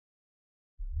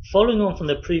Following on from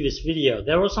the previous video,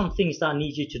 there are some things that I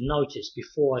need you to notice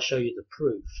before I show you the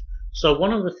proof. So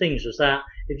one of the things was that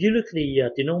if you look at the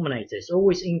denominator, it's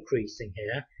always increasing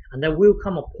here, and there will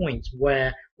come a point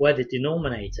where the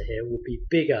denominator here will be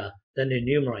bigger than the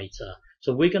numerator.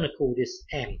 So we're going to call this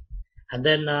m. And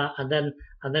then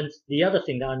the other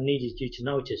thing that I needed you to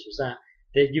notice was that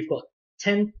you've got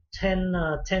 10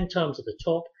 terms at the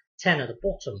top, 10 at the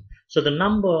bottom. So the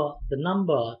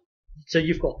number, so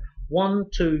you've got 1,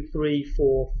 2, 3,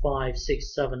 4, 5,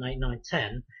 6, 7, 8, 9,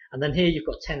 10, and then here you've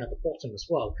got 10 at the bottom as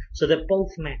well. So they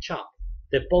both match up.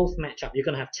 They both match up. You're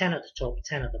going to have 10 at the top,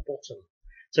 10 at the bottom.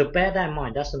 So bear that in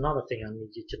mind. That's another thing I need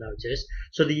you to notice.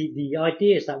 So the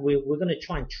idea is that we're going to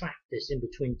try and track this in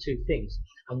between two things,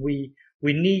 and we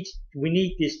need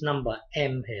this number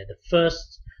m here,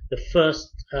 the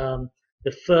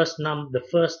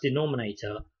first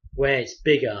denominator where it's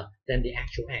bigger than the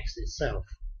actual x itself.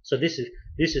 So this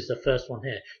is the first one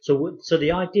here. So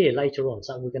the idea later on is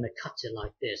that we're going to cut it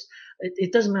like this.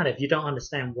 It doesn't matter if you don't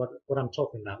understand what I'm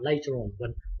talking about. Later on,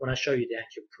 when I show you the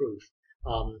actual proof,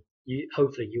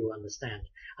 hopefully you will understand.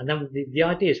 And then the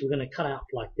idea is we're going to cut out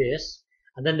like this,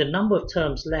 and then the number of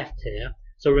terms left here.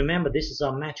 So remember, this is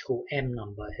our magical m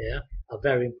number here, a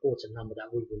very important number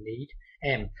that we will need,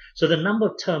 m. So the number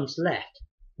of terms left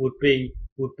would be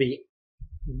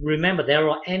remember, there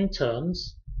are n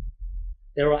terms.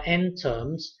 There are n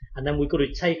terms, and then we've got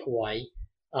to take away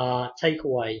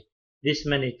this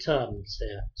many terms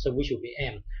here, so which will be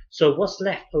m. So what's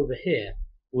left over here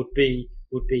would be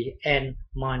n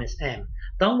minus m.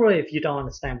 Don't worry if you don't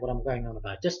understand what I'm going on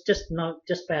about. Just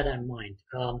bear that in mind.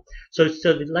 So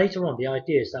later on, the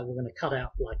idea is that we're going to cut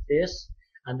out like this,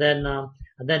 and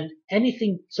then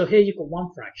anything. So here you've got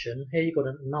one fraction, here you've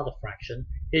got another fraction,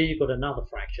 here you've got another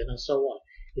fraction, and so on.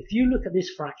 If you look at this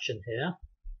fraction here.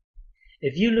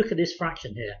 If you look at this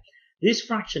fraction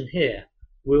here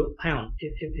will, hang on,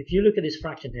 if you look at this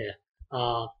fraction here,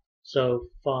 so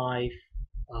 5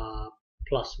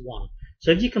 plus 1. So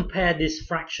if you compare this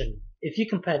fraction,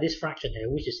 here,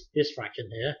 which is this fraction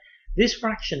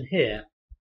here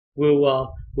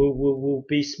will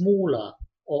be smaller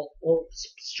or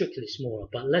strictly smaller,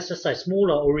 but let's just say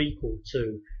smaller or equal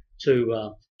to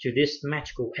this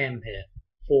magical m here,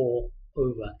 4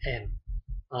 over m.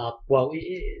 Well,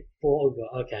 4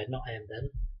 over, okay, not m then,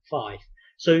 5.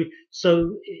 So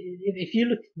if you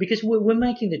look, because we're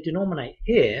making the denominator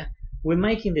here, we're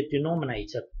making the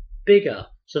denominator bigger.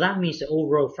 So that means the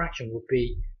overall fraction would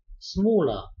be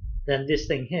smaller than this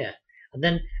thing here. And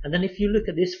then if you look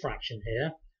at this fraction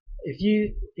here, if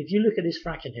you look at this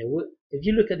fraction here,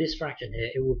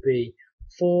 it would be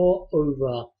 4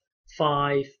 over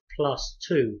 5 plus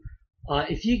 2.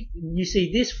 If you see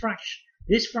this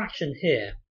fraction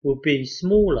here will be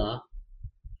smaller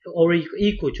or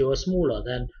equal to or smaller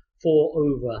than 4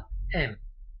 over m.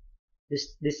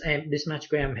 This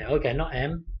magical m here. Okay, not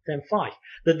m, then 5.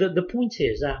 The point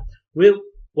here is that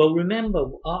remember,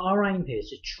 our aim here is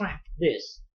to track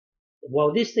this.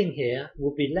 Well, this thing here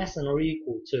will be less than or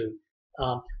equal to.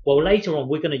 Well, later on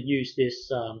we're going to use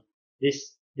this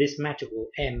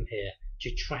magical m here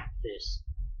to track this.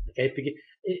 Okay,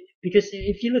 because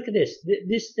if you look at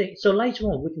this thing, so later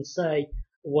on we can say,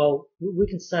 well,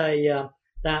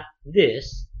 that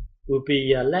this will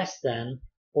be less than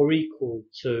or equal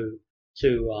to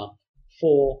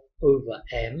 4 over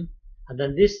m, and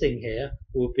then this thing here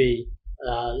will be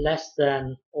less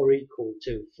than or equal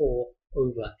to 4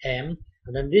 over m,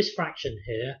 and then this fraction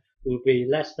here will be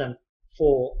less than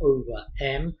 4 over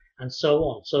m, and so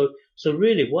on. So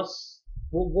really, what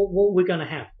we're going to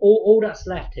have, all that's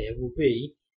left here will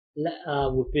be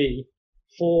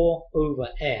 4 over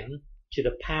m to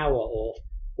the power of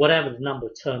whatever the number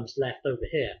of terms left over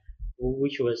here,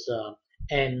 which was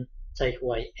n take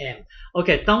away m.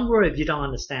 Okay, don't worry if you don't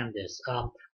understand this.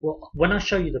 Well, when I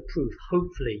show you the proof,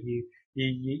 hopefully you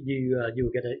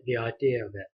will get the idea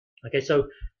of it. Okay, so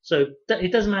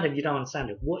it doesn't matter if you don't understand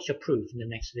it. Watch your proof in the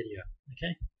next video.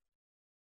 Okay.